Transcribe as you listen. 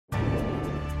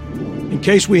In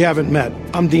case we haven't met,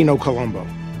 I'm Dino Colombo.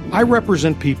 I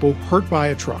represent people hurt by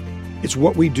a truck. It's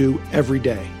what we do every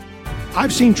day.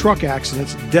 I've seen truck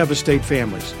accidents devastate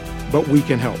families, but we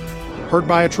can help. Hurt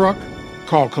by a truck?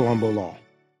 Call Colombo Law.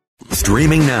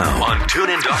 Streaming now on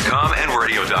TuneIn.com and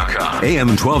Radio.com. AM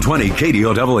 1220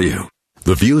 KDOW.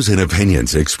 The views and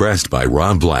opinions expressed by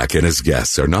Rob Black and his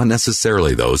guests are not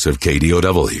necessarily those of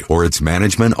KDOW or its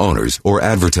management, owners, or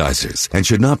advertisers and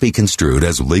should not be construed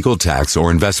as legal, tax, or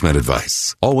investment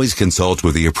advice. Always consult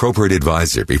with the appropriate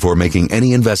advisor before making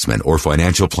any investment or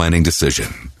financial planning decision.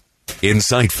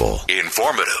 Insightful,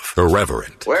 informative,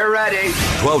 irreverent. We're ready.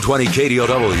 1220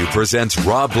 KDOW presents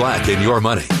Rob Black and Your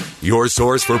Money. Your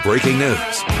source for breaking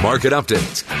news, market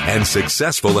updates, and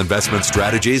successful investment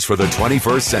strategies for the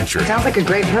 21st century. Sounds like a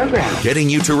great program.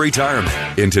 Getting you to retirement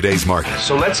in today's market.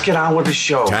 So let's get on with the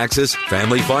show. Taxes,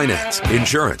 family finance,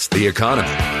 insurance, the economy,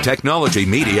 technology,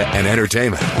 media, and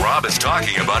entertainment. Rob is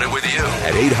talking about it with you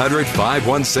at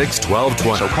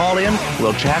 800-516-1220. So call in,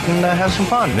 we'll chat and have some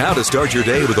fun. Now to start your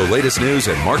day with the latest news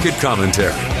and market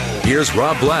commentary. Here's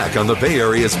Rob Black on the Bay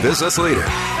Area's business leader,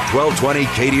 1220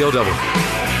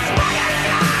 KDOW.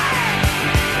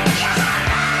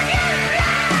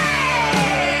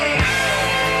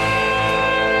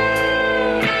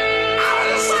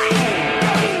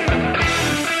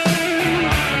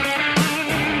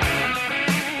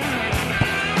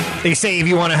 They say if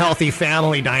you want a healthy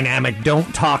family dynamic,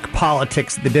 don't talk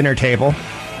politics at the dinner table.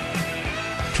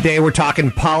 Today we're talking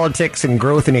politics and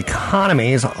growth in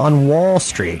economies on Wall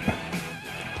Street.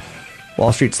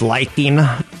 Wall Street's liking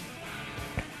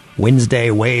Wednesday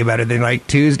way better than like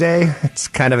Tuesday. It's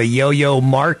kind of a yo-yo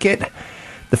market.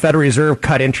 The Federal Reserve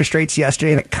cut interest rates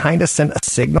yesterday, and it kind of sent a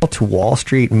signal to Wall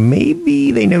Street.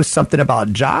 Maybe they know something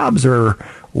about jobs, or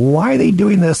why are they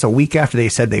doing this a week after they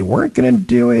said they weren't going to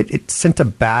do it? It sent a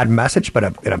bad message, but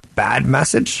in a bad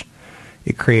message,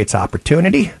 it creates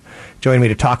opportunity. Joining me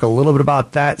to talk a little bit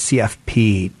about that,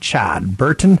 CFP Chad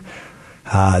Burton.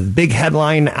 The big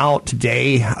headline out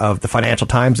today of the Financial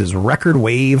Times is record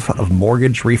wave of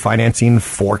mortgage refinancing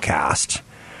forecast.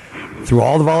 Through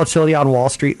all the volatility on Wall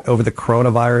Street over the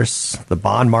coronavirus, the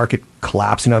bond market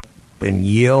collapsing up in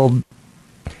yield,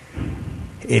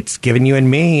 it's given you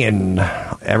and me and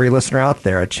every listener out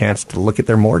there a chance to look at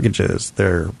their mortgages,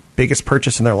 their biggest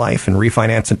purchase in their life, and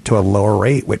refinance it to a lower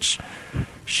rate, which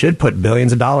should put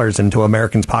billions of dollars into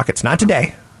Americans' pockets. Not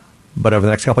today, but over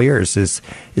the next couple of years. Is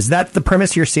that the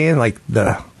premise you're seeing, like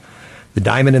the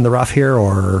diamond in the rough here,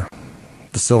 or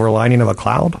the silver lining of a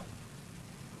cloud?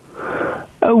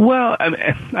 Well,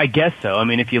 I guess so. I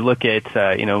mean, if you look at,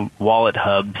 Wallet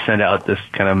Hub sent out this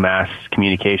kind of mass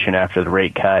communication after the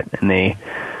rate cut, and they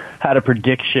had a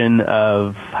prediction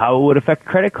of how it would affect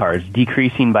credit cards,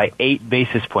 decreasing by 8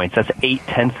 basis points. That's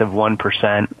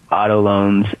 0.8%. Auto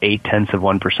loans,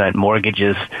 0.8%.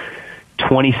 Mortgages,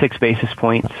 26 basis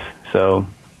points. So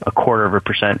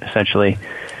 0.25%, essentially.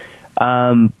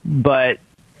 But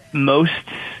most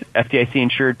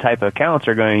FDIC-insured type of accounts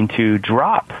are going to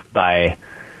drop by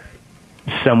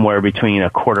somewhere between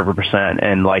 0.25%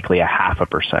 and likely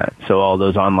 0.5%. So all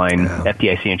those online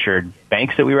FDIC-insured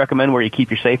banks that we recommend where you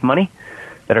keep your safe money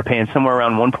that are paying somewhere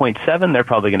around 1.7, they're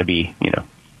probably going to be,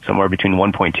 somewhere between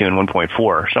 1.2 and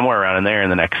 1.4, somewhere around in there in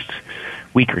the next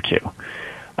week or two.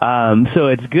 So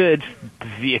it's good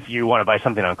if you want to buy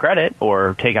something on credit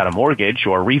or take out a mortgage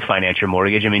or refinance your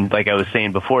mortgage. I mean, like I was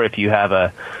saying before, if you have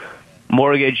a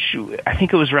mortgage, I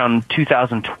think it was around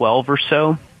 2012 or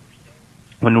so,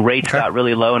 when rates got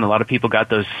really low and a lot of people got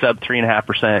those sub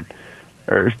 3.5%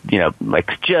 or,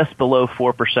 like just below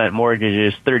 4%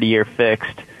 mortgages, 30-year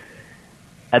fixed.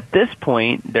 At this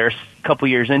point, they're a couple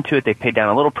years into it, they paid down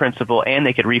a little principal and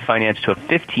they could refinance to a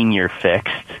 15-year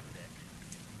fixed.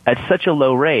 At such a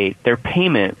low rate, their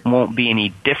payment won't be any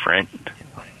different,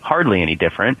 hardly any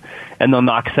different, and they'll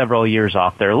knock several years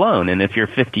off their loan. And if you're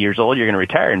 50 years old, you're going to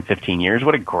retire in 15 years.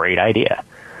 What a great idea.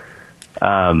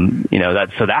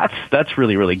 That's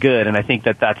really, really good. And I think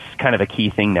that's kind of a key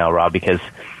thing now, Rob, because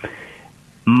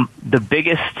the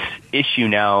biggest issue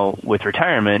now with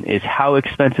retirement is how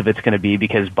expensive it's going to be,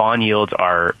 because bond yields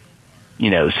are,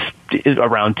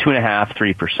 around 2.5%,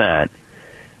 3%.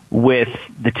 With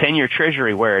the 10-year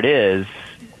Treasury where it is,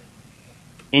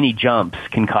 any jumps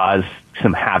can cause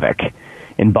some havoc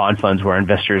in bond funds where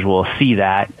investors will see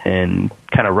that and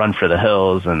kind of run for the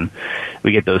hills, and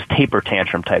we get those taper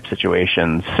tantrum type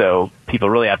situations. So people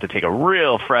really have to take a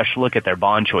real fresh look at their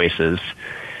bond choices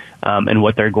and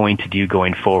what they're going to do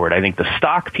going forward. I think the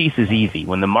stock piece is easy.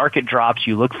 When the market drops,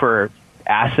 you look for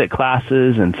asset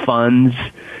classes and funds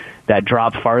that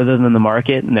drop farther than the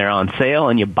market, and they're on sale,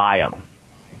 and you buy them.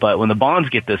 But when the bonds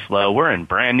get this low, we're in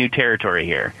brand new territory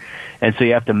here. And so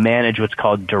you have to manage what's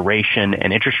called duration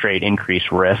and interest rate increase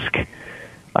risk.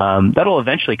 That'll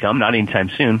eventually come, not anytime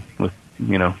soon with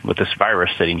this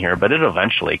virus sitting here, but it'll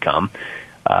eventually come.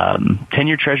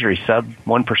 10-year Treasury sub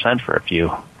 1% for a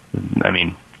few. I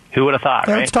mean, who would have thought,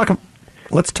 right?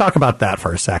 Let's talk about that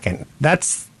for a second.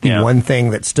 That's the one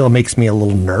thing that still makes me a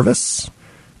little nervous.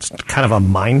 It's kind of a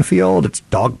minefield. It's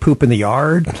dog poop in the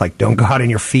yard. Like, don't go out on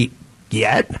your feet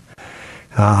yet.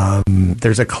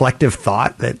 There's a collective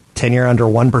thought that 10-year under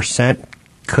 1%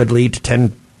 could lead to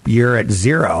 10-year at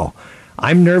 0.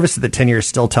 I'm nervous that the 10-year is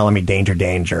still telling me danger,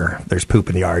 danger. There's poop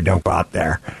in the yard. Don't go out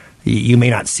there. You may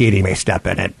not see it. You may step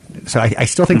in it. So I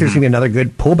still think there's going to be another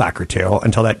good pullback or two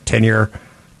until that 10-year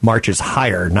marches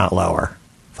higher, not lower.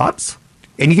 Thoughts?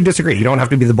 And you can disagree. You don't have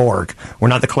to be the Borg. We're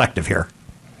not the collective here.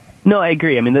 No, I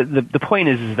agree. I mean, the point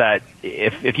is that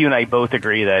if you and I both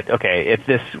agree that, okay, if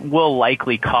this will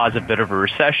likely cause a bit of a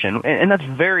recession, and that's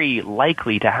very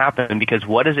likely to happen, because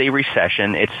what is a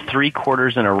recession? It's 3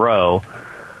 quarters in a row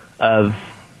of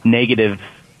negative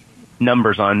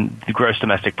numbers on the gross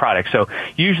domestic product. So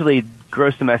usually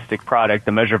gross domestic product,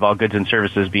 the measure of all goods and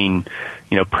services being,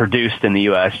 produced in the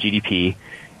U.S., GDP,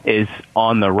 is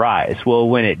on the rise. Well,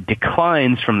 when it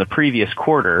declines from the previous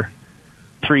quarter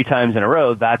 3 times in a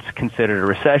row, that's considered a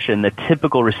recession. The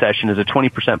typical recession is a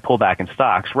 20% pullback in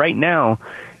stocks. Right now,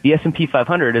 the S&P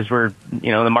 500 is where,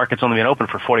 the market's only been open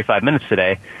for 45 minutes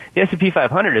today. The S&P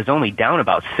 500 is only down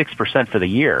about 6% for the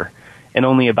year and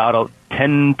only about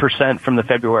 10% from the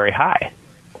February high.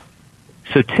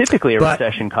 So typically a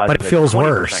recession causes but it feels a 20%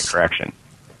 worse. correction.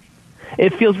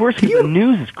 It feels worse because the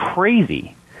news is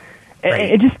crazy.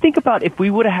 Right. And just think about if we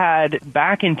would have had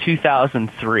back in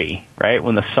 2003, right,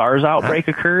 when the SARS outbreak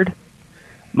occurred.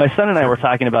 My son and I were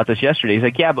talking about this yesterday. He's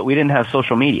like, yeah, but we didn't have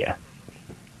social media.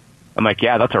 I'm like,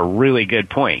 yeah, that's a really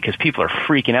good point because people are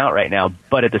freaking out right now.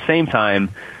 But at the same time,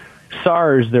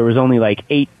 SARS, there was only like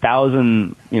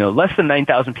 8,000, less than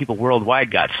 9,000 people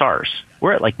worldwide got SARS.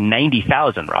 We're at like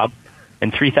 90,000, Rob,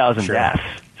 and 3,000 deaths.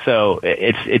 So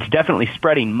it's definitely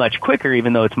spreading much quicker,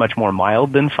 even though it's much more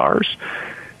mild than SARS.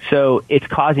 So it's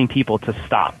causing people to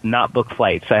stop, not book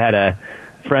flights. I had a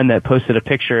friend that posted a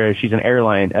picture. She's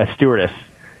a stewardess,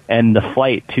 and the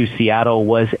flight to Seattle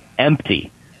was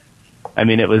empty. I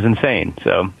mean, it was insane.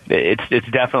 So it's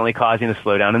definitely causing a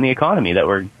slowdown in the economy that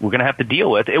we're going to have to deal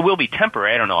with. It will be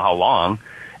temporary. I don't know how long.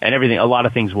 And a lot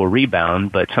of things will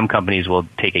rebound, but some companies will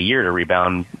take a year to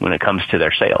rebound when it comes to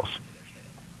their sales.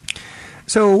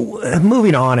 So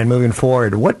moving on and moving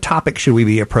forward, what topic should we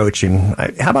be approaching?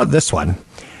 How about this one?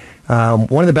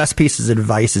 One of the best pieces of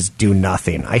advice is do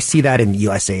nothing. I see that in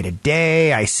USA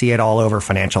Today. I see it all over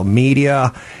financial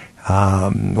media,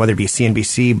 whether it be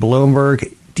CNBC,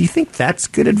 Bloomberg. Do you think that's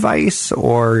good advice,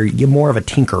 or are you more of a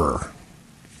tinkerer?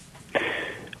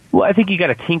 Well, I think you got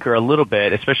to tinker a little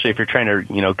bit, especially if you're trying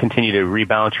to, continue to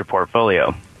rebalance your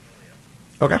portfolio.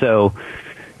 Okay. So,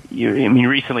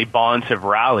 recently bonds have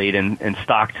rallied and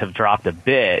stocks have dropped a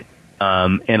bit.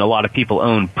 And a lot of people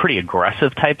own pretty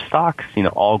aggressive type stocks,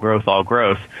 all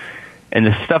growth. And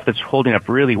the stuff that's holding up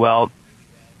really well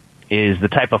is the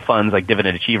type of funds like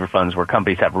dividend achiever funds where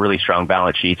companies have really strong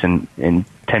balance sheets and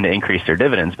tend to increase their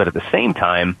dividends. But at the same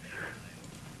time,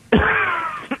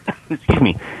 excuse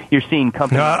me, you're seeing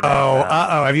companies.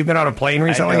 Have you been on a plane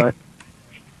recently? No,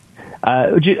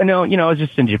 I was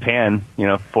just in Japan,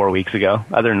 4 weeks ago.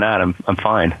 Other than that, I'm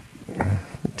fine.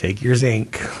 Take your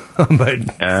zinc, but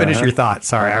finish your thoughts.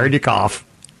 Sorry, I heard you cough.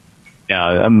 Yeah,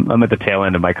 I'm at the tail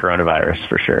end of my coronavirus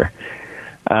for sure.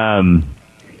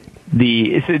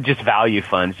 It's just value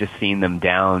funds, just seeing them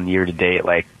down year to date,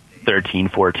 like 13,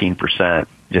 14%.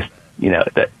 Just,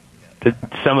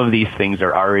 some of these things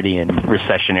are already in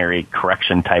recessionary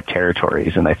correction type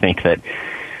territories. And I think that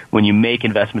when you make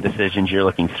investment decisions, you're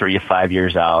looking 3 to 5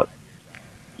 years out.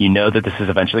 You know that this is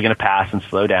eventually going to pass and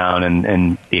slow down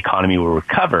and the economy will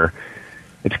recover.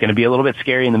 It's going to be a little bit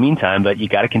scary in the meantime, but you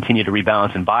got to continue to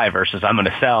rebalance and buy versus I'm going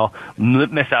to sell,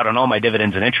 miss out on all my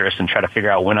dividends and interest and try to figure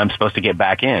out when I'm supposed to get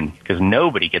back in because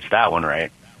nobody gets that one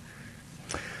right.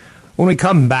 When we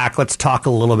come back, let's talk a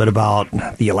little bit about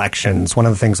the elections. One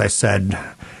of the things I said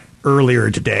earlier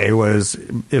today was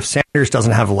if Sanders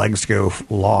doesn't have legs to go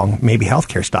long, maybe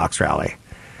healthcare stocks rally.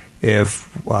 If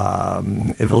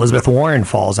Elizabeth Warren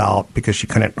falls out because she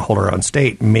couldn't hold her own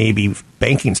state, maybe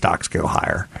banking stocks go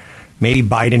higher. Maybe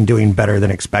Biden doing better than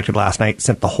expected last night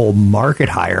sent the whole market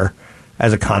higher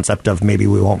as a concept of maybe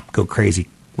we won't go crazy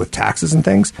with taxes and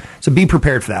things. So be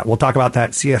prepared for that. We'll talk about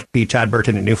that. CFP Chad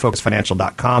Burton at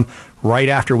newfocusfinancial.com. Right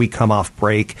after we come off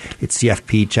break, it's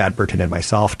CFP Chad Burton and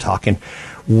myself talking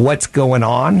what's going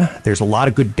on. There's a lot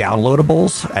of good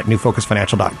downloadables at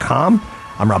newfocusfinancial.com.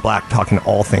 I'm Rob Black, talking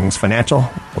all things financial.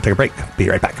 We'll take a break. Be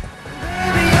right back.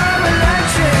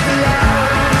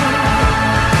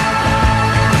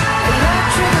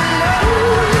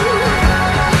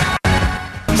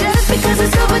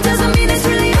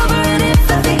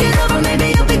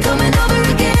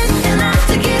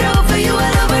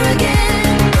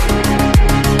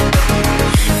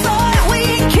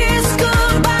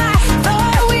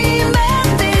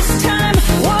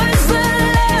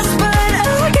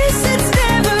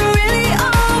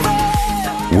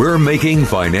 We're making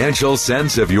financial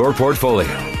sense of your portfolio.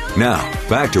 Now,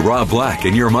 back to Rob Black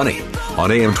and Your Money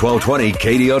on AM 1220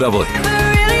 KDOW.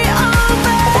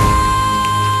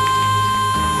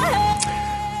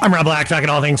 I'm Rob Black, talking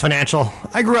all things financial.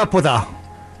 I grew up with a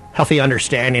healthy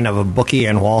understanding of a bookie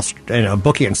and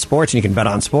bookie and sports, and you can bet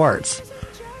on sports.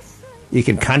 You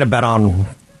can kind of bet on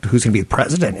who's going to be the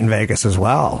president in Vegas as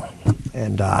well.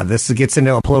 And this gets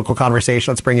into a political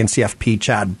conversation. Let's bring in CFP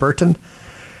Chad Burton.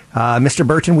 Mr.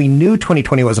 Burton, we knew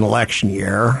 2020 was an election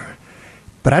year,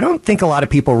 but I don't think a lot of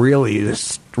people really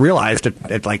realized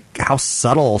how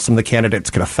subtle some of the candidates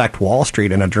could affect Wall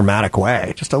Street in a dramatic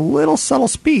way. Just a little subtle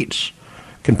speech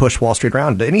can push Wall Street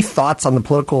around. Any thoughts on the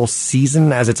political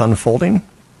season as it's unfolding?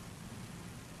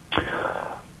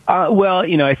 Well,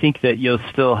 I think that you'll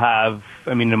still have,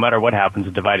 no matter what happens,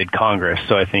 a divided Congress.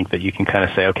 So I think that you can kind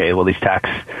of say, okay, well, these tax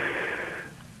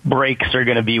breaks are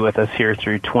going to be with us here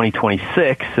through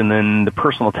 2026, and then the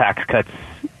personal tax cuts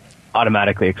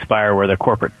automatically expire where the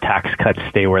corporate tax cuts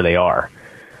stay where they are.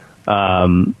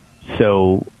 Any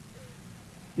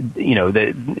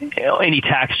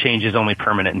tax change is only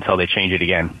permanent until they change it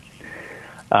again.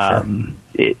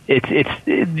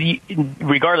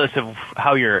 Regardless of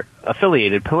how you're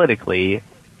affiliated politically,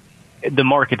 the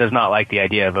market does not like the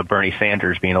idea of a Bernie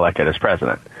Sanders being elected as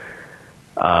president.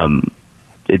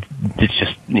 It's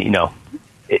just,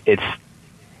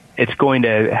 it's going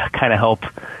to kind of help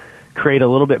create a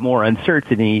little bit more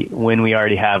uncertainty when we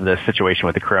already have the situation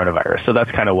with the coronavirus. So that's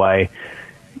kind of why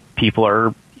people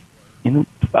are a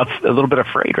little bit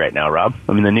afraid right now, Rob.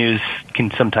 The news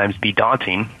can sometimes be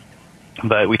daunting,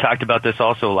 but we talked about this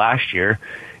also last year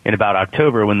in about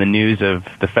October when the news of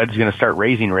the Fed's going to start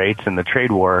raising rates and the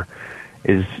trade war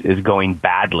is going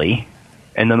badly,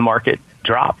 and then the market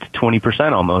dropped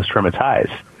 20% almost from its highs.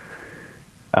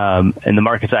 And the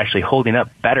market's actually holding up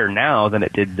better now than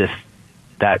it did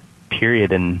that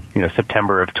period in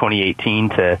September of 2018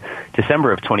 to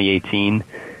December of 2018,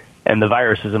 and the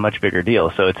virus is a much bigger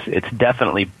deal. So it's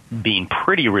definitely being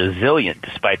pretty resilient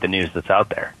despite the news that's out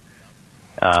there.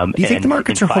 Do you think the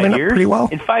markets are holding up pretty well?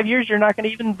 In 5 years, you're not going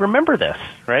to even remember this,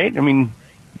 right?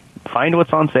 Find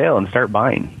what's on sale and start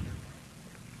buying.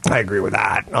 I agree with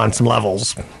that on some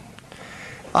levels.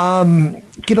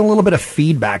 Get a little bit of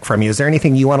feedback from you. Is there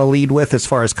anything you want to lead with as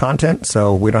far as content,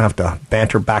 so we don't have to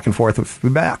banter back and forth with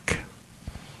feedback?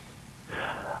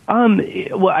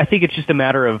 Well, I think it's just a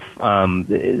matter of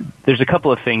there's a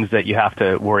couple of things that you have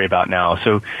to worry about now.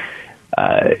 So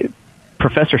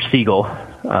Professor Siegel,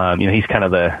 he's kind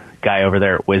of the guy over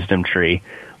there at Wisdom Tree,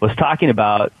 was talking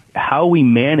about how we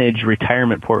manage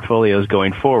retirement portfolios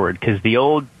going forward, because the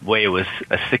old way was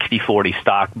a 60-40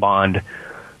 stock bond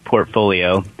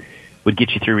portfolio would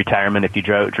get you through retirement if you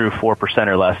drew 4%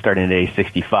 or less starting at age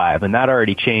 65. And that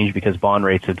already changed because bond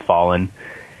rates had fallen,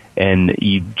 and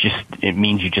it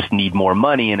means you just need more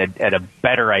money. And a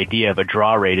better idea of a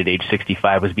draw rate at age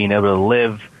 65 was being able to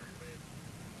live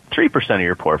 3% of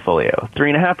your portfolio,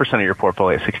 3.5% of your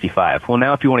portfolio at 65. Well,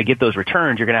 now if you want to get those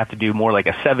returns, you're going to have to do more like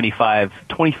a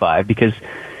 75-25, because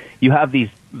you have these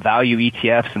value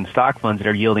ETFs and stock funds that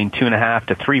are yielding 2.5%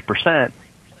 to 3%,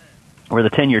 where the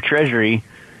 10-year Treasury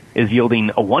is yielding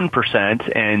a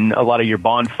 1%, and a lot of your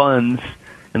bond funds,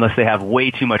 unless they have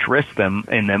way too much risk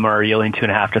in them, are yielding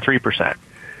 2.5% to 3%.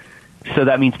 So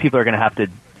that means people are going to have to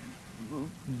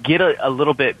get a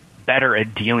little bit better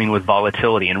at dealing with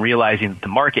volatility and realizing that the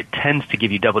market tends to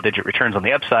give you double-digit returns on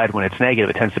the upside. When it's negative,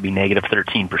 it tends to be negative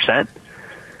 13%.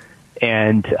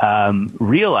 And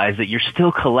realize that you're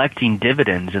still collecting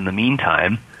dividends in the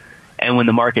meantime. And when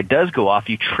the market does go off,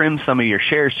 you trim some of your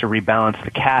shares to rebalance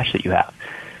the cash that you have.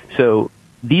 So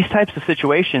these types of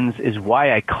situations is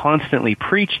why I constantly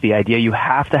preach the idea you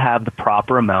have to have the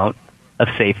proper amount of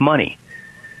safe money.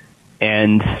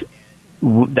 And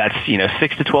that's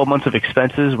 6 to 12 months of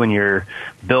expenses when you're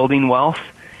building wealth.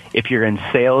 If you're in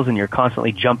sales and you're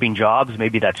constantly jumping jobs,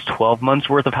 maybe that's 12 months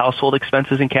worth of household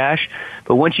expenses in cash.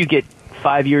 But once you get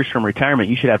 5 years from retirement,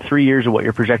 you should have 3 years of what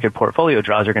your projected portfolio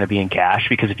draws are going to be in cash,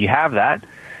 because if you have that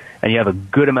and you have a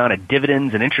good amount of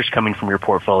dividends and interest coming from your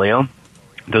portfolio,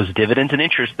 those dividends and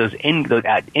interest,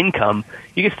 that income,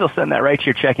 you can still send that right to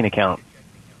your checking account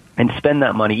and spend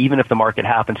that money even if the market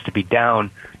happens to be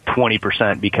down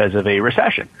 20% because of a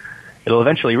recession. It'll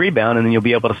eventually rebound, and then you'll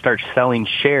be able to start selling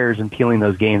shares and peeling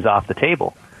those gains off the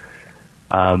table.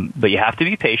 But you have to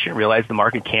be patient, realize the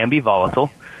market can be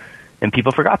volatile, and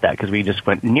people forgot that because we just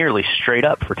went nearly straight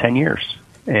up for 10 years.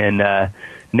 And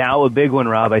now a big one,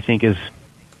 Rob, I think, is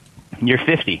you're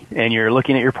 50, and you're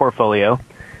looking at your portfolio,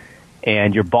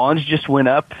 and your bonds just went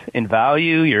up in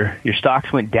value. Your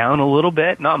stocks went down a little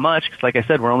bit, not much, because like I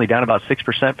said, we're only down about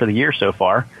 6% for the year so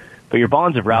far, but your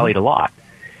bonds have rallied a lot.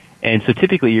 And so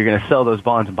typically you're going to sell those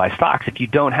bonds and buy stocks. If you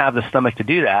don't have the stomach to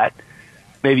do that,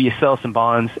 maybe you sell some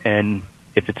bonds, and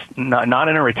if it's not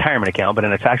in a retirement account, but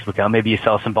in a taxable account, maybe you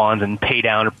sell some bonds and pay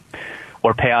down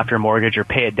or pay off your mortgage or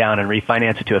pay it down and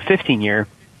refinance it to a 15-year.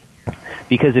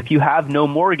 Because if you have no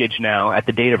mortgage now at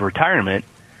the date of retirement,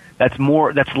 that's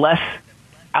less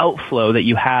outflow that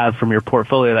you have from your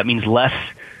portfolio. That means less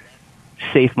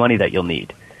safe money that you'll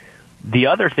need. The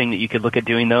other thing that you could look at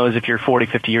doing, though, is if you're 40,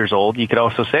 50 years old, you could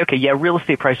also say, okay, yeah, real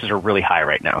estate prices are really high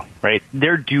right now, right?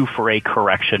 They're due for a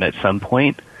correction at some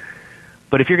point.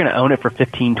 But if you're going to own it for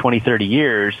 15, 20, 30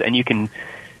 years, and you can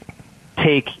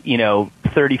take, 30,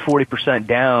 40%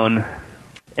 down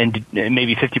and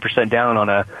maybe 50% down on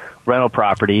a rental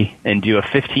property and do a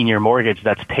 15-year mortgage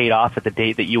that's paid off at the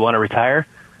date that you want to retire,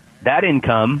 that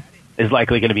income is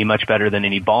likely going to be much better than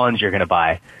any bonds you're going to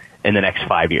buy in the next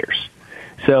 5 years.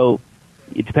 So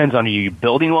it depends on you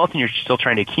building wealth and you're still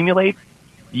trying to accumulate.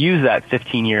 Use that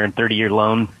 15-year and 30-year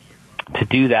loan to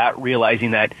do that,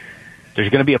 realizing that there's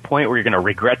going to be a point where you're going to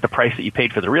regret the price that you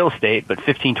paid for the real estate, but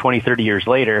 15, 20, 30 years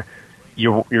later,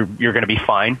 you're going to be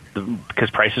fine because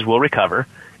prices will recover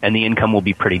and the income will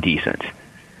be pretty decent.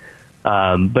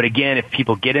 But again, if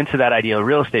people get into that idea of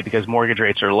real estate because mortgage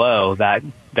rates are low, that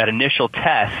initial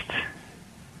test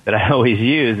that I always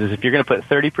use is if you're going to put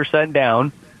 30%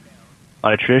 down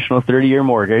on a traditional 30-year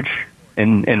mortgage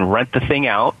and rent the thing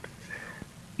out,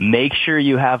 make sure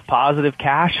you have positive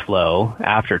cash flow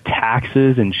after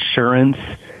taxes, insurance,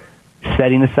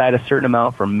 setting aside a certain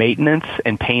amount for maintenance,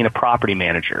 and paying a property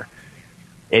manager.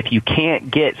 If you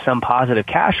can't get some positive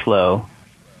cash flow,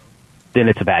 then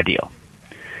it's a bad deal.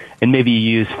 And maybe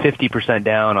you use 50%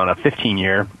 down on a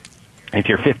 15-year if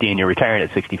you're 50 and you're retiring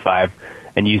at 65,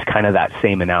 and use kind of that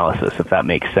same analysis, if that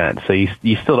makes sense. So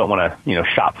you still don't want to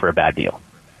shop for a bad deal.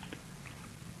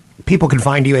 People can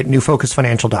find you at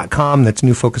newfocusfinancial.com. That's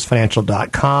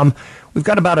newfocusfinancial.com. We've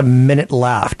got about a minute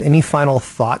left. Any final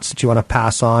thoughts that you want to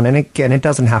pass on? And again, it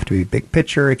doesn't have to be big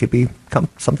picture. It could be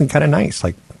something kind of nice,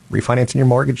 like refinancing your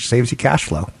mortgage saves you cash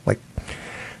flow. Like,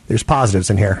 there's positives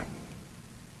in here.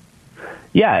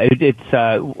 Yeah,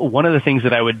 it's one of the things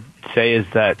that I would say is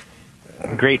that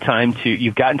great time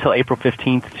you've got until April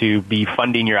 15th to be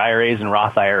funding your IRAs and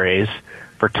Roth IRAs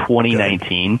for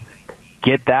 2019. Good.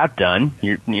 Get that done.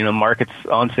 Market's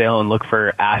on sale, and look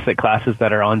for asset classes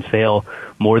that are on sale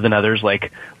more than others,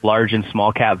 like large and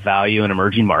small cap value and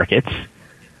emerging markets,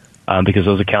 because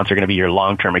those accounts are going to be your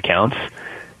long-term accounts.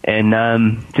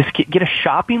 And just get a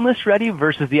shopping list ready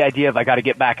versus the idea of I got to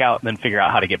get back out and then figure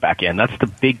out how to get back in. That's the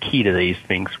big key to these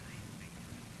things.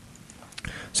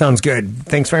 Sounds good.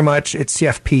 Thanks very much. It's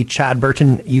CFP Chad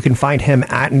Burton. You can find him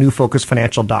at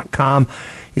newfocusfinancial.com.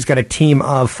 He's got a team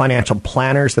of financial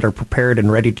planners that are prepared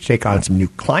and ready to take on some new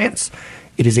clients.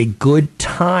 It is a good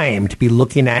time to be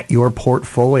looking at your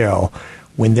portfolio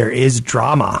when there is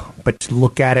drama, but to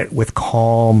look at it with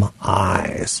calm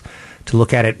eyes. To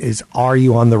look at it is, are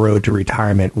you on the road to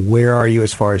retirement? Where are you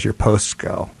as far as your posts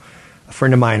go? A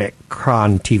friend of mine at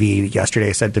Cron TV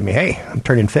yesterday said to me, hey, I'm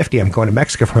turning 50. I'm going to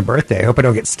Mexico for my birthday. I hope I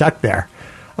don't get stuck there.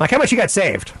 I'm like, how much you got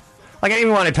saved? Like, I didn't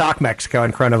even want to talk Mexico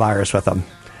and coronavirus with them.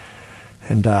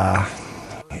 And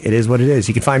it is what it is.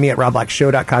 You can find me at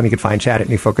robblackshow.com. You can find Chad at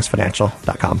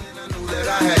newfocusfinancial.com.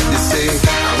 I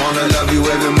want to love you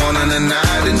every morning and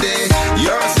night and day.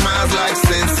 Your smile's like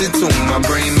sense to my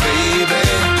brain, baby.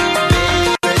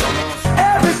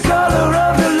 Every color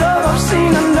of your love, I've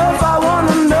seen enough. I want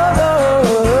another.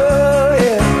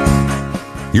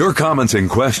 Yeah. Your comments and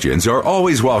questions are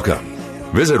always welcome.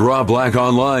 Visit Rob Black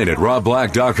online at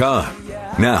robblack.com.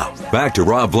 Now, back to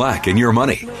Rob Black and Your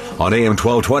Money on AM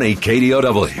 1220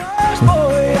 KDOW.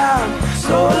 Boy, I'm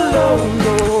so alone,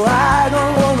 no, I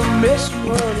don't want to miss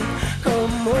one.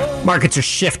 Come on. Markets are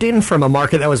shifting from a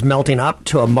market that was melting up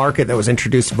to a market that was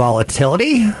introduced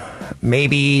volatility.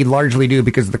 Maybe largely due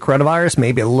because of the coronavirus,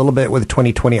 maybe a little bit with the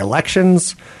 2020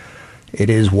 elections. It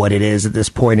is what it is at this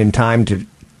point in time to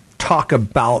talk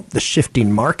about the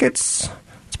shifting markets.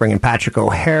 Let's bring in Patrick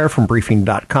O'Hare from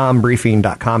Briefing.com.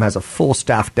 Briefing.com has a full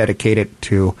staff dedicated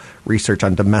to research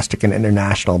on domestic and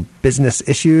international business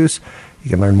issues. You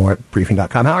can learn more at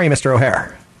Briefing.com. How are you, Mr.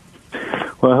 O'Hare?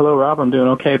 Well, hello, Rob. I'm doing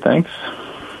okay, thanks.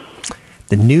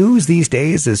 The news these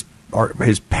days is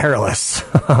perilous.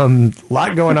 A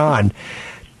lot going on.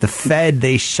 The Fed,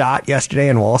 they shot yesterday,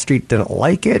 and Wall Street didn't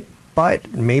like it,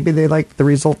 but maybe they like the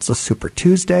results of Super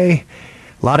Tuesday.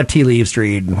 A lot of tea leaves to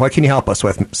read. What can you help us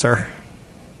with, sir?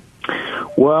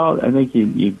 Well, I think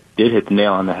you did hit the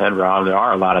nail on the head, Rob. There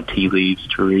are a lot of tea leaves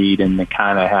to read, and they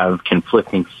kind of have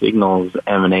conflicting signals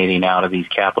emanating out of these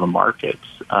capital markets.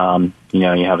 You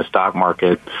have a stock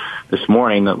market this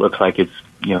morning that looks like it's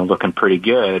looking pretty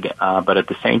good, but at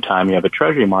the same time, you have a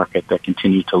treasury market that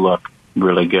continues to look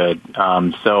really good.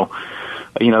 So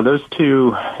those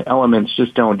two elements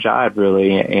just don't jive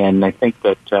really, and I think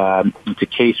that it's a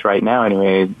case right now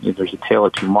anyway. There's a tale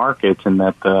of two markets, and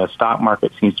that the stock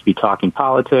market seems to be talking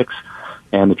politics,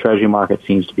 and the treasury market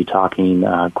seems to be talking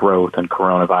growth and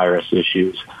coronavirus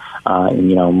issues.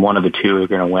 And one of the two are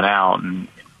going to win out, and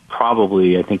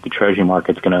probably I think the treasury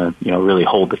market's going to really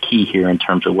hold the key here in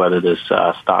terms of whether this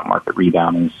stock market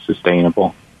rebound is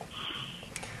sustainable.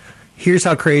 Here's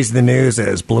how crazy the news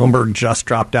is. Bloomberg just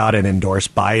dropped out and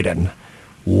endorsed Biden.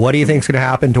 What do you think is going to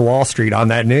happen to Wall Street on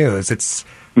that news? It's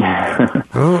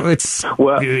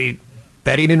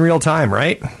betting in real time,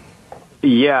 right?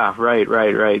 Yeah,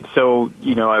 right. So,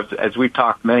 as we've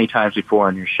talked many times before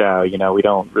on your show,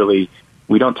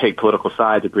 we don't take political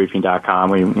sides at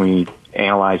Briefing.com. We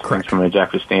analyze things from an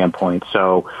objective standpoint.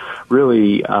 So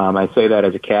really, I say that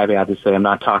as a caveat to say I'm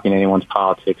not talking anyone's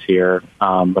politics here,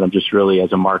 but I'm just really,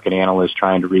 as a market analyst,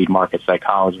 trying to read market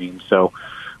psychology. And so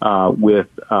with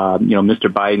Mr.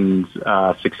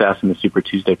 Biden's success in the Super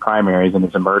Tuesday primaries and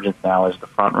his emergence now as the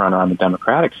front runner on the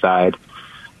Democratic side,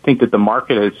 I think that the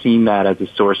market has seen that as a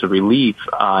source of relief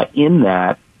in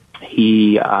that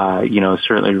he,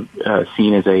 certainly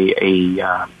seen as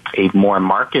a more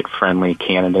market-friendly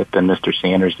candidate than Mr.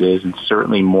 Sanders is, and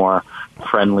certainly more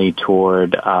friendly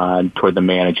toward the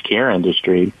managed care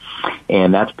industry,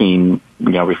 and that's being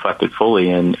reflected fully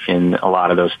in a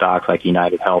lot of those stocks like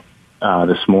United Health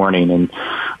this morning, and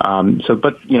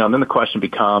then the question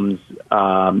becomes,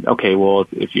 okay, well,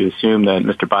 if you assume that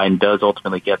Mr. Biden does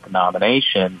ultimately get the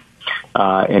nomination,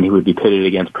 and he would be pitted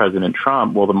against President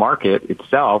Trump, well, the market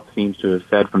itself seems to have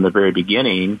said from the very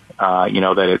beginning,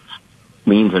 that it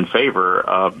leans in favor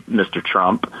of Mr.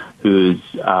 Trump, who's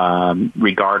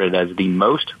regarded as the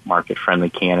most market-friendly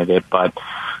candidate. But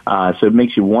so it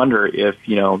makes you wonder if,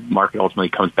 market ultimately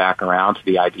comes back around to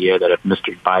the idea that if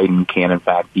Mr. Biden can, in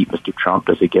fact, beat Mr. Trump,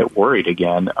 does it get worried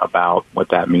again about what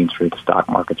that means for the stock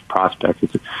market's prospects?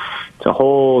 It's a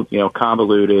whole,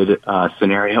 convoluted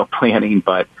scenario planning,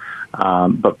 but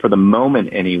for the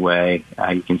moment anyway,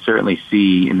 you can certainly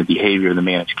see in the behavior of the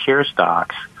managed care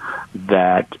stocks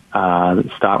that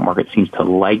the stock market seems to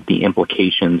like the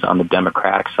implications on the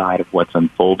Democratic side of what's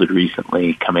unfolded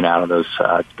recently coming out of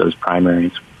those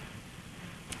primaries.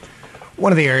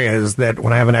 One of the areas that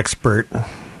when I have an expert,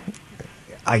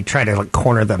 I try to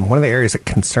corner them. One of the areas that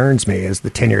concerns me is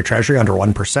the 10-year Treasury under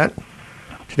 1%.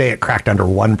 Today it cracked under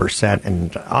 1%.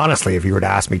 And honestly, if you were to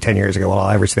ask me 10 years ago, well,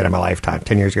 I'll ever see that in my lifetime,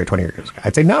 10 years ago, 20 years ago,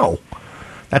 I'd say no.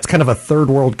 That's kind of a third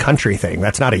world country thing.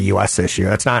 That's not a U.S. issue.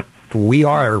 That's not,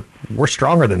 we're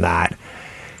stronger than that.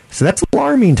 So that's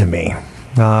alarming to me.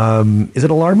 Is it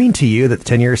alarming to you that the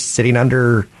 10 years is sitting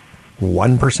under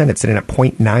 1%? It's sitting at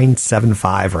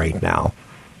 0.975 right now.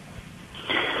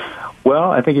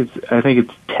 Well, I think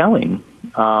it's telling.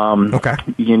 Okay.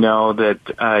 That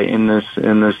in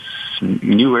this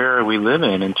new era we live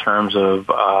in terms of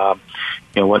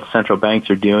what central banks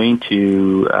are doing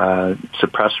to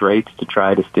suppress rates to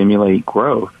try to stimulate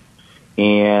growth,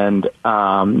 and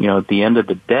at the end of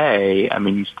the day, I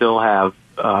mean, you still have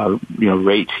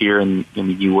rates here in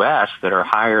the U.S. that are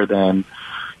higher than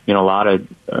a lot of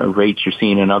rates you're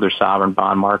seeing in other sovereign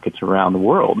bond markets around the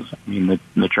world. I mean,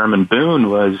 the German Bund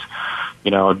was,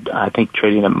 I think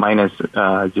trading at minus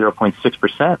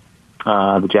 0.6%.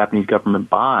 The Japanese government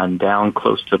bond down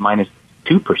close to minus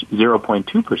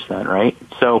 0.2%, right?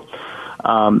 So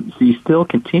you still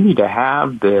continue to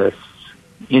have this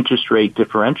interest rate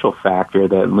differential factor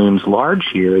that looms large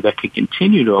here that could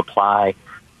continue to apply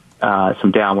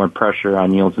some downward pressure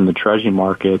on yields in the Treasury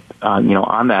market,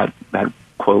 on that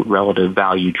quote relative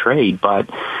value trade. But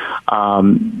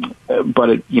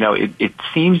But it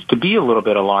seems to be a little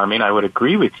bit alarming. I would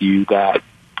agree with you that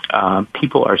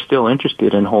people are still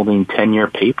interested in holding 10-year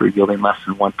paper yielding less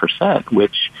than 1%,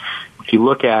 which, if you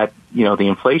look at the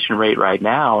inflation rate right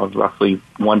now of roughly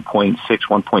 1.6,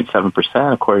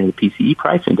 1.7%, according to the PCE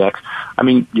price index, I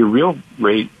mean, your real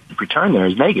rate of return there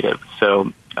is negative.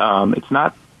 So it's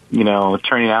not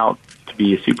turning out to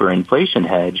be a super inflation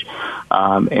hedge,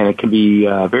 and it can be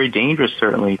very dangerous,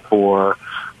 certainly, for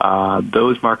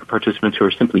those market participants who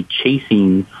are simply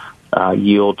chasing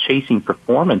yield, chasing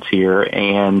performance here,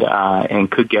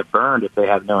 and could get burned if they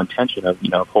have no intention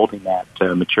of holding that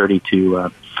maturity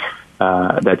to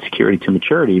that security to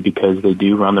maturity, because they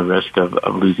do run the risk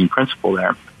of losing principal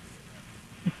there.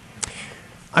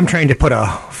 I'm trying to put a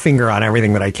finger on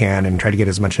everything that I can and try to get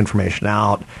as much information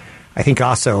out. I think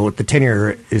also the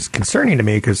 10-year is concerning to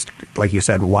me because, like you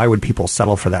said, why would people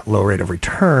settle for that low rate of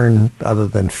return other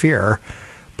than fear?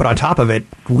 But on top of it,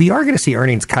 we are going to see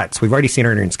earnings cuts. We've already seen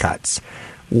earnings cuts.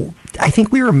 I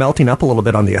think we were melting up a little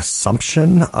bit on the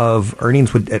assumption of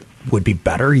earnings would be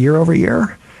better year over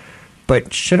year.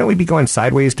 But shouldn't we be going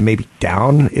sideways to maybe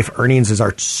down if earnings is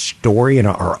our story and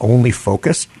our only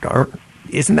focus?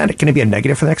 Isn't that going to be a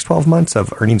negative for the next 12 months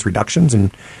of earnings reductions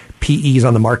and PEs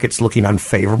on the markets looking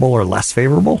unfavorable or less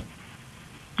favorable?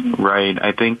 Right.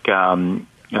 I think, I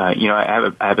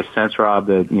have a sense, Rob,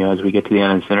 that, as we get to the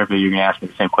end of this interview, you're going to ask me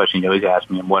the same question you always ask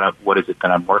me, and what is it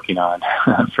that I'm working on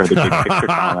for the big picture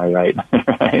column I write?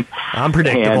 Right? I'm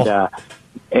predictable.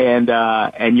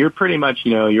 And you're pretty much,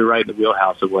 you're right in the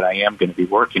wheelhouse of what I am going to be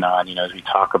working on, as we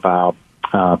talk about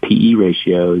PE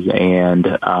ratios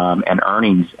and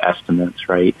earnings estimates,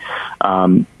 right?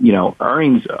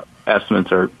 Earnings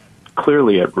estimates are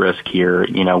clearly at risk here.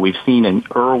 We've seen an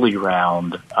early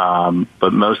round,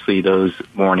 but mostly those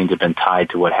warnings have been tied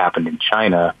to what happened in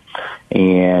China.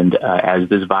 And as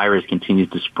this virus continues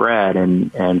to spread,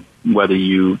 and whether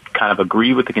you kind of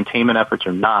agree with the containment efforts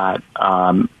or not,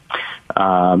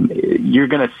 you're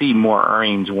going to see more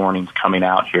earnings warnings coming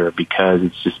out here because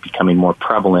it's just becoming more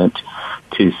prevalent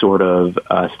to sort of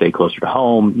stay closer to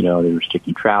home. They're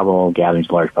restricting travel, gatherings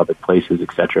in large public places,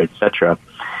 et cetera, et cetera.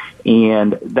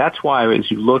 And that's why,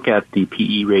 as you look at the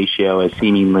PE ratio as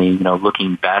seemingly,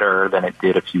 looking better than it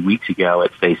did a few weeks ago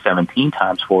at, say, 17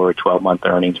 times forward 12-month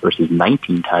earnings versus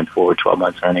 19 times forward 12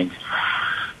 months earnings,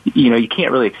 you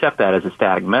can't really accept that as a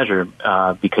static measure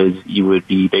because you would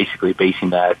be basically basing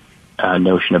that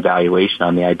notion of valuation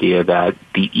on the idea that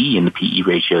the E in the PE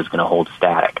ratio is going to hold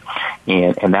static.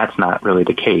 And that's not really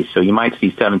the case. So you might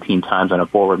see 17 times on a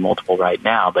forward multiple right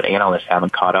now, but analysts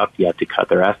haven't caught up yet to cut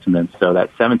their estimates. So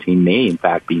that 17 may, in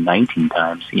fact, be 19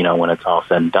 times, when it's all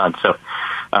said and done. So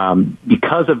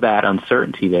because of that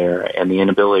uncertainty there and the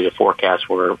inability to forecast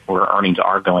where earnings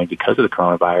are going because of the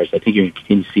coronavirus, I think you're going to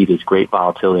continue to see this great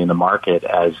volatility in the market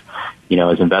as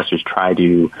investors try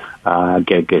to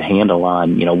get a good handle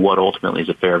on, what ultimately is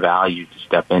a fair value to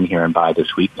step in here and buy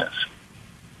this weakness.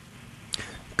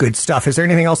 Good stuff. Is there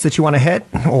anything else that you want to hit,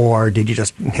 or did you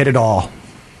just hit it all?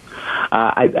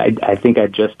 I think I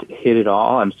just hit it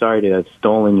all. I'm sorry to have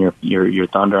stolen your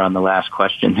thunder on the last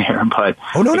question there, but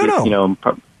no.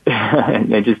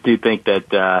 I just do think that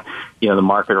the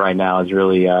market right now is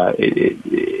really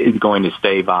is going to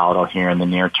stay volatile here in the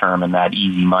near term, and that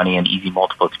easy money and easy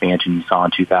multiple expansion you saw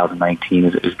in 2019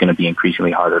 is going to be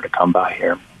increasingly harder to come by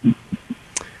here.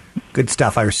 Good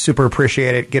stuff. I super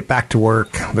appreciate it. Get back to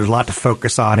work. There's a lot to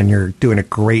focus on, and you're doing a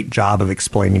great job of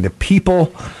explaining to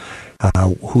people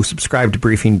who subscribe to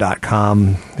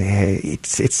briefing.com.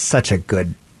 It's such a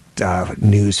good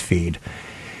news feed.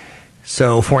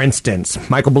 So, for instance,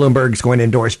 Michael Bloomberg is going to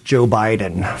endorse Joe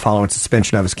Biden following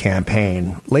suspension of his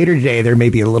campaign. Later today, there may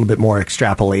be a little bit more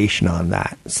extrapolation on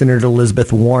that. Senator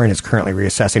Elizabeth Warren is currently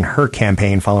reassessing her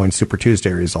campaign following Super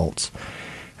Tuesday results.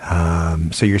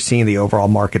 So you're seeing the overall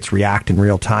markets react in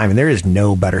real time, and there is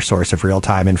no better source of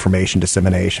real-time information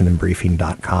dissemination than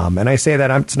briefing.com. And I say that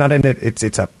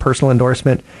it's a personal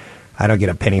endorsement. I don't get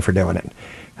a penny for doing it,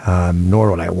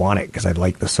 nor would I want it because I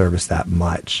like the service that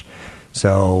much.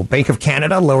 So Bank of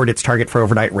Canada lowered its target for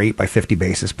overnight rate by 50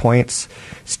 basis points.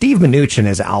 Steve Mnuchin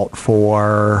is out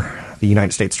for the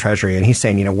United States Treasury, and he's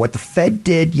saying, what the Fed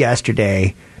did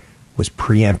yesterday was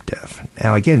preemptive.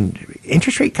 Now, again,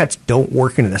 interest rate cuts don't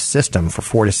work into the system for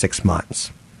 4 to 6 months.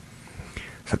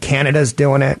 So Canada's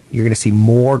doing it. You're going to see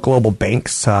more global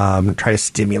banks try to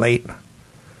stimulate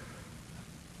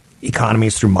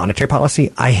economies through monetary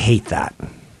policy. I hate that.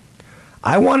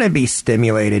 I want to be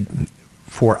stimulated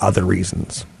for other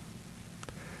reasons.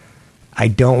 I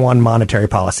don't want monetary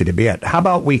policy to be it. How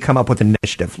about we come up with an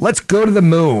initiative? Let's go to the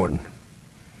moon.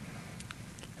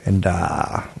 And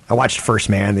I watched First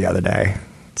Man the other day.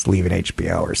 It's leaving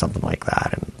HBO or something like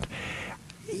that. And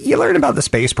you learn about the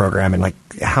space program and like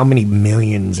how many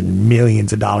millions and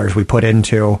millions of dollars we put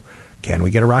into, can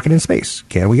we get a rocket in space?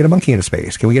 Can we get a monkey into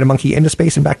space? Can we get a monkey into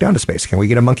space and back down to space? Can we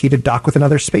get a monkey to dock with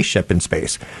another spaceship in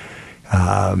space?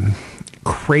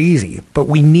 Crazy. But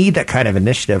we need that kind of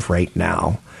initiative right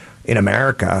now in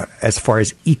America as far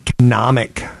as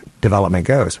economic development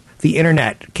goes. The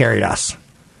internet carried us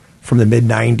from the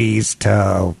mid-90s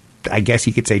to, I guess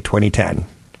you could say, 2010.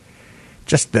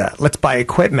 Just let's buy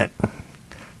equipment.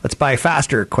 Let's buy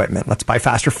faster equipment. Let's buy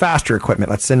faster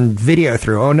equipment. Let's send video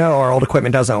through. Oh, no, our old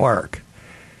equipment doesn't work.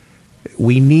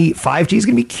 We need 5G is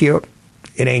going to be cute.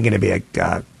 It ain't going to be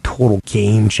a total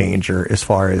game changer as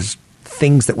far as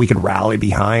things that we could rally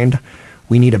behind.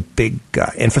 We need a big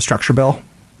infrastructure bill,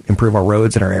 improve our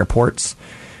roads and our airports,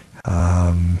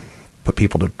 put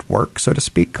people to work, so to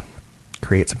speak,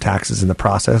 create some taxes in the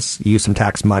process, use some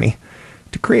tax money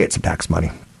to create some tax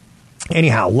money.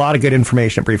 Anyhow, a lot of good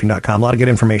information at briefing.com, a lot of good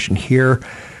information here.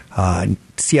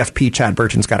 CFP Chad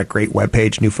Burton's got a great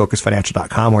webpage,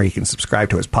 newfocusfinancial.com, where you can subscribe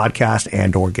to his podcast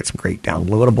and or get some great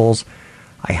downloadables.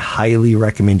 I highly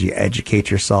recommend you educate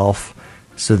yourself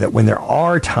so that when there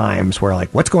are times where, like,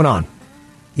 what's going on,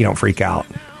 you don't freak out.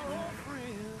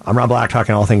 I'm Rob Black,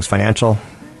 talking all things financial.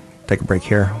 Take a break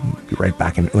here. We'll be right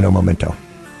back in uno momento.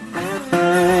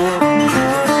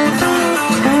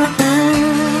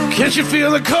 Can't you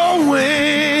feel the cold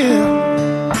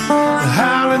wind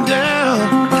howling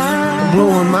down,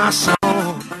 blowing my song?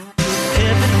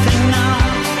 Everything now,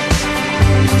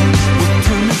 we'll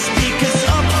turn the speakers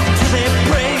up till they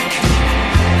break.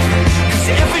 'Cause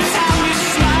every time you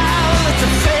smile, it's a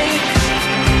fake.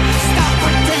 Stop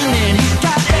pretending you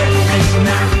got everything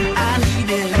now. I need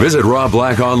it. Visit Rob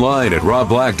Black online at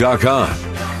robblack.com.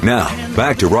 Now,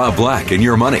 back to Rob Black and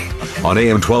Your Money on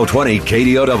AM 1220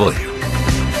 KDOW.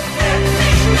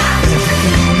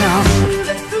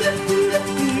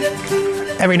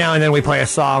 Every now and then we play a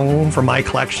song from my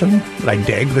collection that I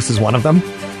dig. This is one of them.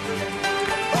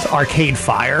 It's Arcade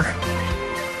Fire,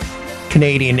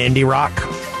 Canadian indie rock.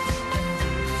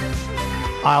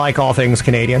 I like all things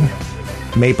Canadian,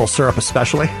 maple syrup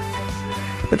especially.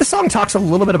 But this song talks a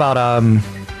little bit about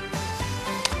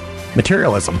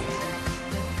materialism.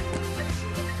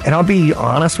 And I'll be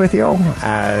honest with you,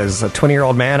 as a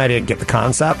 20-year-old man, I didn't get the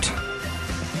concept.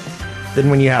 Then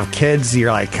when you have kids,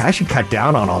 you're like, I should cut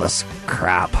down on all this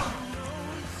crap.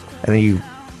 And then you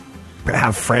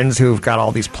have friends who've got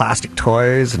all these plastic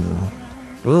toys, and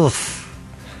oof,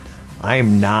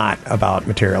 I'm not about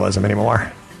materialism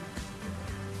anymore.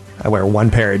 I wear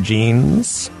one pair of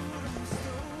jeans,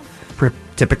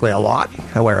 typically a lot.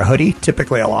 I wear a hoodie,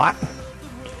 typically a lot.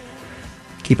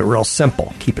 Keep it real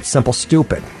simple. Keep it simple,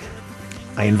 stupid.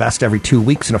 I invest every 2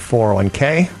 weeks in a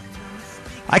 401k.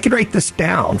 I could write this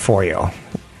down for you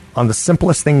on the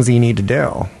simplest things that you need to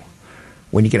do.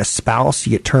 When you get a spouse,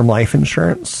 you get term life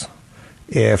insurance.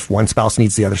 If one spouse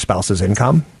needs the other spouse's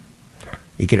income,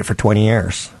 you get it for 20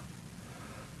 years.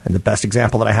 And the best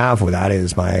example that I have with that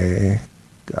is one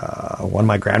of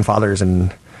my grandfathers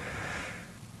and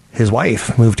his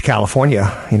wife moved to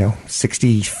California,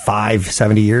 65,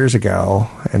 70 years ago,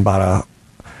 and bought a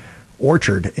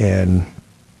orchard in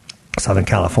Southern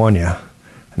California,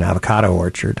 an avocado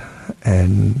orchard,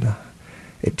 and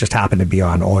it just happened to be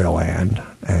on oil land,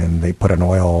 and they put an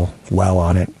oil well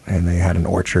on it, and they had an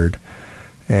orchard,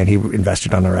 and he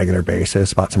invested on a regular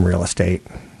basis, bought some real estate,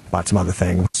 bought some other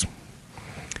things.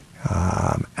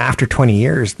 After 20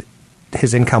 years,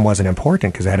 his income wasn't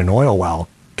important because they had an oil well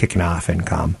kicking off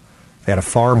income. They had a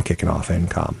farm kicking off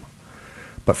income.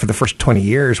 But for the first 20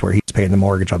 years where he's paying the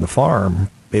mortgage on the farm,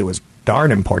 it was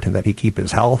darn important that he keep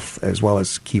his health as well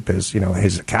as keep his,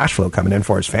 his cash flow coming in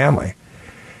for his family.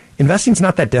 Investing's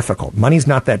not that difficult. Money's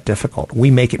not that difficult. We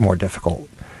make it more difficult.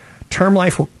 Term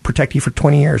life will protect you for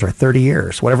 20 years or 30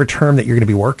 years, whatever term that you're going to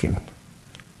be working,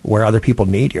 where other people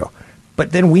need you.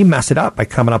 But then we mess it up by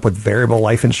coming up with variable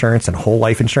life insurance and whole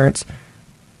life insurance.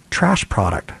 Trash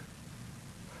product.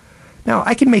 Now,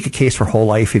 I can make a case for whole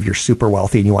life if you're super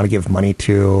wealthy and you want to give money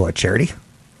to a charity.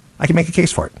 I can make a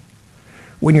case for it.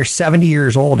 When you're 70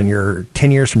 years old and you're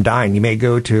 10 years from dying, you may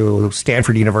go to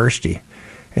Stanford University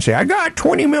and say, I got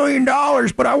 $20 million,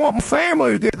 but I want my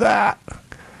family to get that. And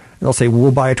they'll say,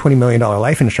 we'll buy a $20 million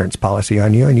life insurance policy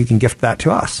on you and you can gift that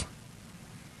to us.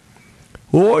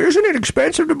 Well, isn't it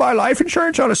expensive to buy life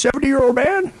insurance on a 70-year-old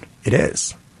man? It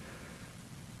is.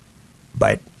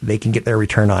 But they can get their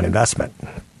return on investment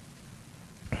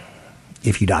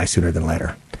if you die sooner than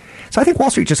later. So I think Wall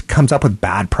Street just comes up with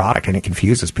bad product and it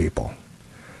confuses people.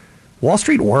 Wall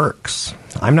Street works.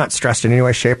 I'm not stressed in any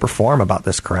way, shape, or form about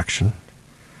this correction.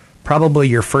 Probably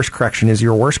your first correction is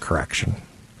your worst correction.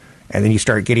 And then you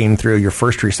start getting through your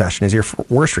first recession is your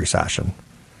worst recession.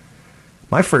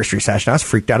 My first recession, I was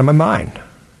freaked out of my mind.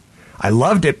 I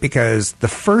loved it because the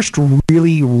first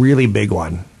really, really big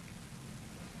one,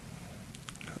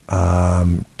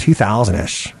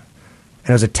 2000-ish, and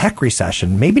it was a tech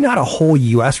recession. Maybe not a whole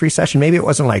U.S. recession. Maybe it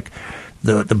wasn't like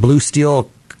the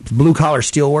blue-collar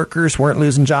steel workers weren't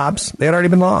losing jobs. They had already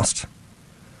been lost.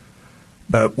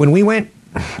 But when we went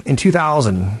in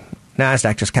 2000,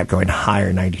 NASDAQ just kept going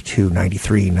higher, 92,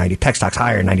 93, 90. Tech stocks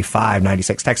higher, 95,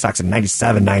 96. Tech stocks in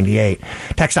 97, 98.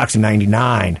 Tech stocks in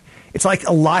 99. It's like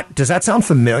a lot. Does that sound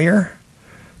familiar?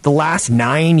 The last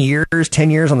 9 years,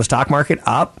 10 years on the stock market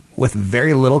up with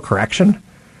very little correction.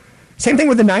 Same thing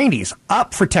with the 90s.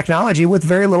 Up for technology with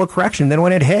very little correction. Then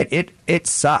when it hit, it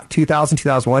sucked. 2000,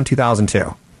 2001,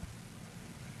 2002.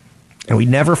 And we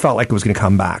never felt like it was going to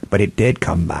come back, but it did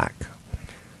come back.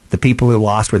 The people who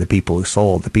lost were the people who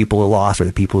sold. The people who lost were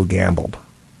the people who gambled.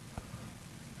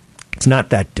 It's not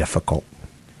that difficult.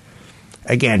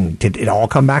 Again, did it all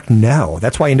come back? No.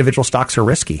 That's why individual stocks are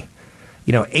risky.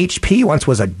 You know, HP once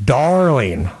was a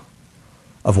darling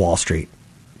of Wall Street.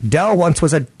 Dell once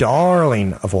was a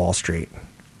darling of Wall Street.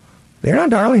 They're not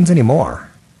darlings anymore.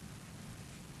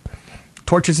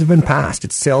 Torches have been passed.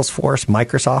 It's Salesforce,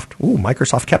 Microsoft. Ooh,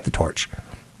 Microsoft kept the torch.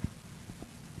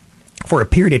 For a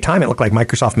period of time, it looked like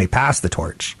Microsoft may pass the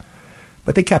torch,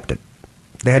 but they kept it.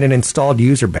 They had an installed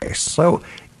user base. So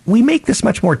we make this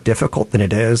much more difficult than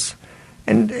it is.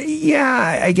 And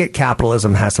yeah, I get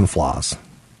capitalism has some flaws.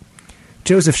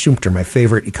 Joseph Schumpeter, my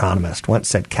favorite economist, once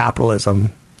said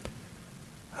capitalism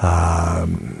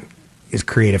is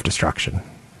creative destruction.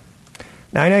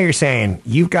 Now, I know you're saying,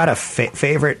 you've got a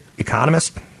favorite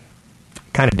economist?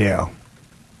 Kind of do.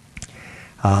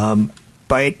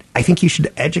 But I think you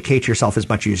should educate yourself as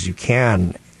much as you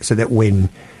can so that when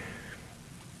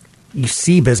you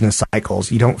see business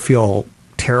cycles, you don't feel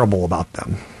terrible about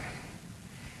them.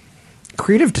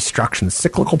 Creative destruction, the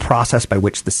cyclical process by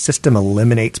which the system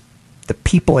eliminates the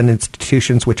people and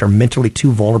institutions which are mentally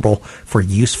too vulnerable for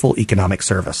useful economic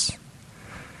service.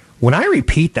 When I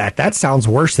repeat that, that sounds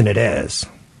worse than it is.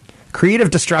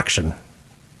 Creative destruction,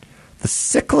 the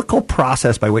cyclical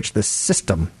process by which the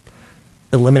system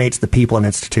eliminates the people and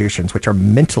institutions which are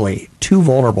mentally too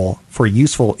vulnerable for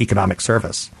useful economic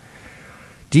service.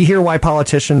 Do you hear why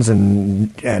politicians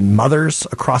and mothers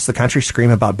across the country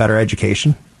scream about better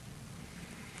education?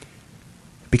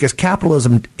 Because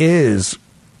capitalism is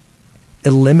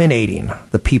eliminating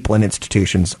the people and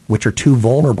institutions which are too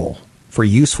vulnerable for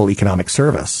useful economic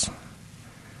service.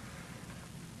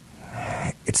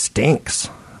 It stinks.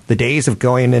 The days of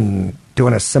going and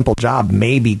doing a simple job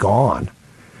may be gone.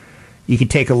 You could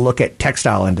take a look at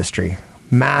textile industry.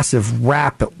 Massive,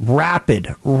 rapid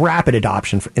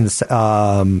adoption in the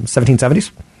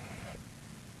 1770s.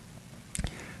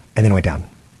 And then went down.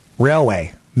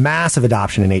 Railway, massive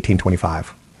adoption in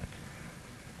 1825.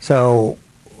 So,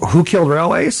 who killed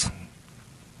railways?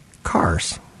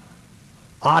 Cars.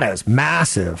 Autos,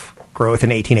 massive growth in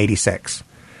 1886.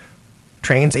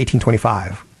 Trains,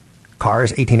 1825.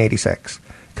 Cars, 1886.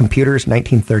 Computers,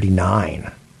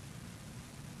 1939.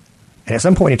 And at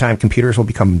some point in time, computers will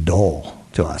become dull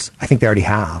to us. I think they already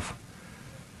have.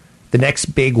 The next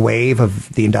big wave of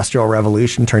the Industrial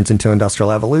Revolution turns into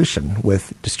Industrial Evolution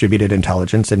with distributed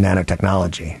intelligence and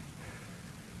nanotechnology.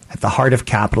 At the heart of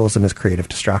capitalism is creative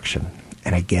destruction,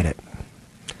 and I get it.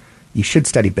 You should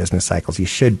study business cycles. You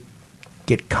should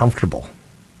get comfortable.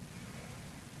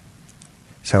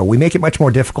 So we make it much more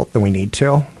difficult than we need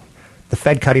to. The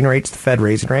Fed cutting rates, the Fed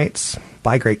raising rates.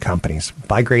 Buy great companies,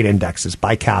 buy great indexes,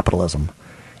 buy capitalism.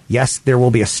 Yes, there will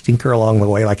be a stinker along the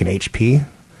way like an HP.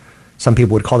 Some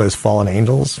people would call those fallen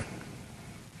angels.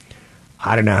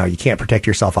 I don't know. You can't protect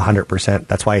yourself 100%.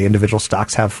 That's why individual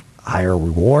stocks have higher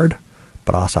reward,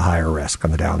 but also higher risk on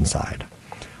the downside.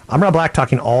 I'm Rob Black,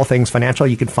 talking all things financial.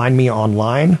 You can find me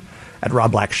online at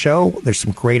Rob Black Show. There's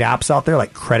some great apps out there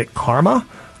like Credit Karma.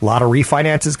 A lot of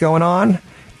refinances going on.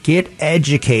 Get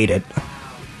educated.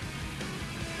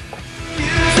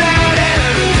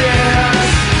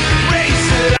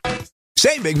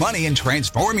 Save big money and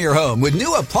transform your home with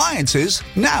new appliances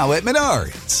now at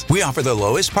Menards. We offer the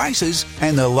lowest prices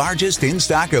and the largest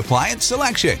in-stock appliance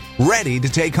selection. Ready to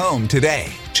take home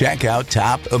today. Check out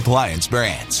top appliance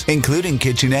brands, including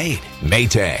KitchenAid,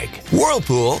 Maytag,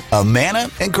 Whirlpool, Amana,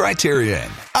 and Criterion.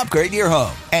 Upgrade your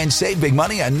home and save big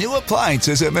money on new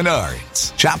appliances at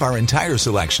Menards. Shop our entire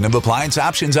selection of appliance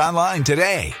options online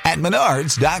today at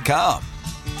Menards.com.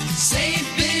 Save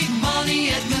big money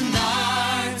at Menards.